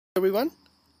Everyone,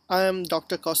 I am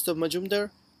Dr. Kaustav Majumder,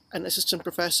 an assistant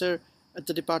professor at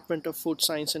the Department of Food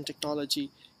Science and Technology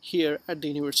here at the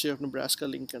University of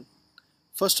Nebraska-Lincoln.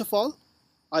 First of all,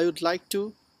 I would like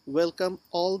to welcome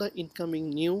all the incoming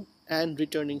new and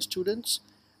returning students,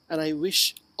 and I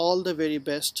wish all the very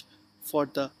best for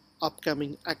the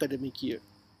upcoming academic year.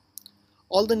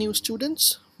 All the new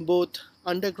students, both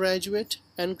undergraduate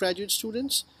and graduate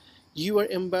students, you are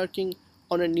embarking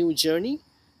on a new journey,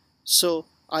 so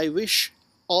I wish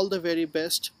all the very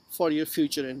best for your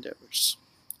future endeavors.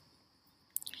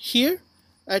 Here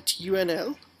at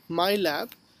UNL, my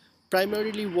lab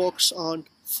primarily works on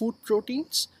food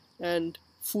proteins and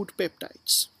food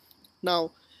peptides.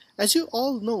 Now, as you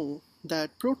all know,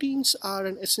 that proteins are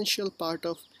an essential part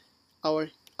of our,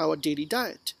 our daily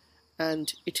diet,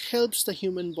 and it helps the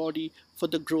human body for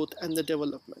the growth and the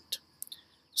development.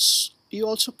 You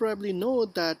also probably know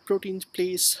that protein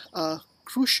plays a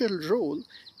crucial role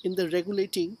in the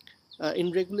regulating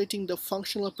the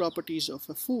functional properties of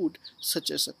a food,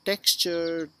 such as the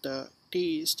texture, the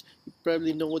taste. You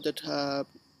probably know that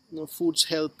foods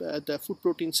help. The food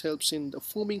proteins helps in the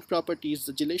foaming properties,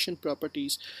 the gelation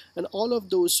properties, and all of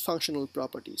those functional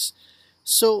properties.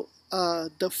 So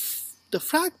the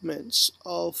fragments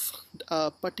of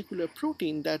a particular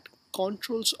protein that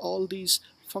controls all these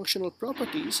functional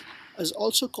properties is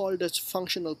also called as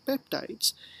functional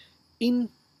peptides. In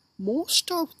most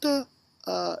of the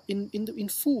in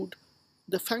food,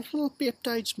 the functional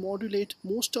peptides modulate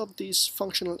most of these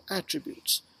functional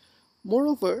attributes.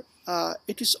 Moreover,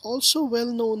 it is also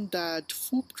well known that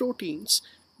food proteins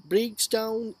breaks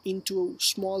down into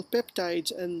small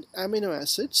peptides and amino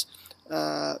acids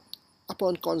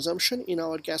upon consumption in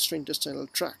our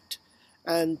gastrointestinal tract,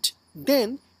 and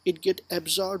then it get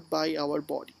absorbed by our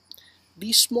body.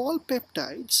 These small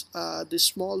peptides, the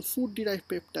small food-derived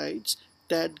peptides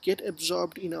that get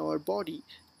absorbed in our body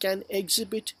can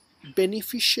exhibit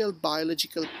beneficial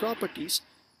biological properties.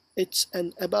 It's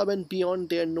an above and beyond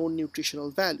their known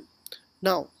nutritional value.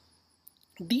 Now,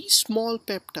 these small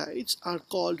peptides are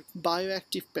called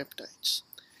bioactive peptides.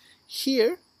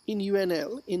 Here in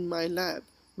UNL, in my lab,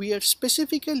 we are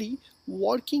specifically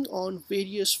working on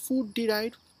various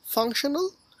food-derived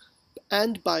functional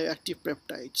and bioactive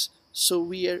peptides. So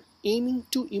we are aiming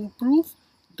to improve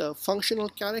the functional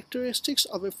characteristics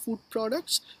of a food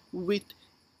products with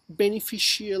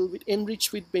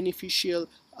enriched with beneficial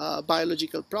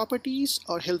biological properties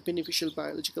or health beneficial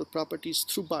biological properties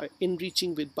through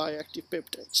enriching with bioactive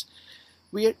peptides.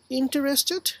 We are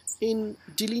interested in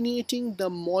delineating the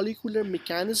molecular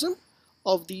mechanism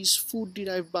of these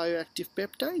food-derived bioactive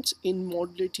peptides in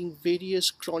modulating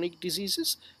various chronic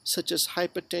diseases such as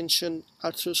hypertension,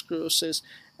 atherosclerosis,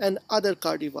 and other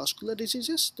cardiovascular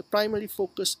diseases. The primary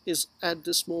focus is at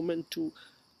this moment to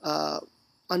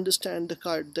understand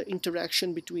the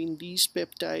interaction between these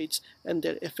peptides and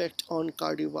their effect on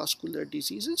cardiovascular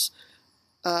diseases.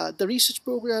 The research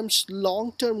program's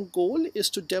long-term goal is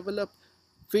to develop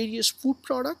various food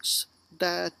products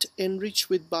that enrich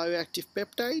with bioactive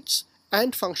peptides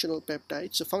and functional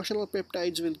peptides. So functional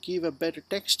peptides will give a better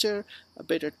texture, a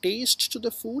better taste to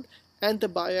the food, and the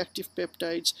bioactive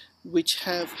peptides, which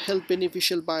have health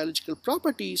beneficial biological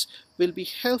properties, will be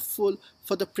helpful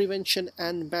for the prevention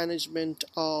and management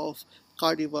of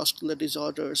cardiovascular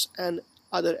disorders and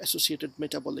other associated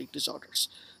metabolic disorders.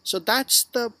 So that's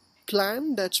the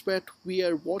plan. That's what we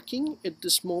are working at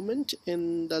this moment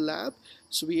in the lab.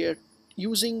 So we are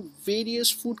using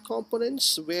various food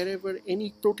components, wherever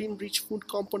any protein rich food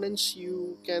components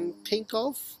you can think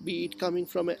of, be it coming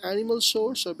from an animal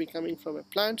source or be coming from a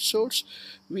plant source.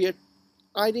 We are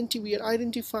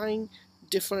identifying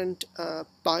different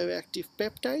bioactive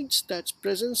peptides that's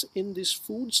present in these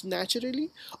foods naturally,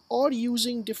 or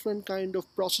using different kind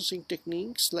of processing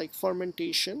techniques like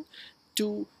fermentation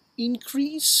to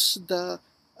increase the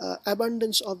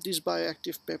abundance of these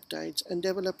bioactive peptides and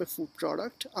develop a food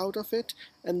product out of it,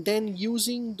 and then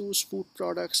using those food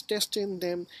products, testing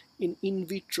them in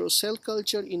vitro cell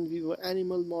culture, in vivo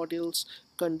animal models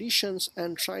conditions,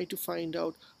 and try to find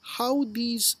out how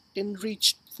these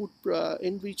enriched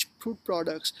food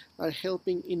products are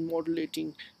helping in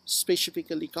modulating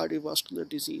specifically cardiovascular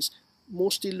disease.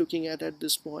 Mostly looking at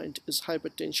this point is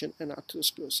hypertension and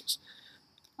atherosclerosis.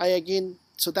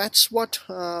 So that's what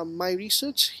my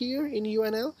research here in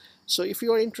UNL. So if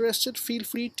you are interested, feel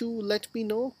free to let me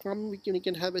know. We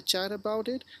can have a chat about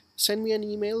it. Send me an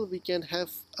email. We can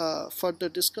have further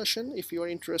discussion if you are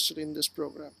interested in this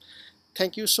program.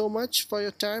 Thank you so much for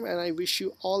your time, and I wish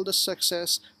you all the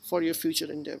success for your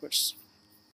future endeavors.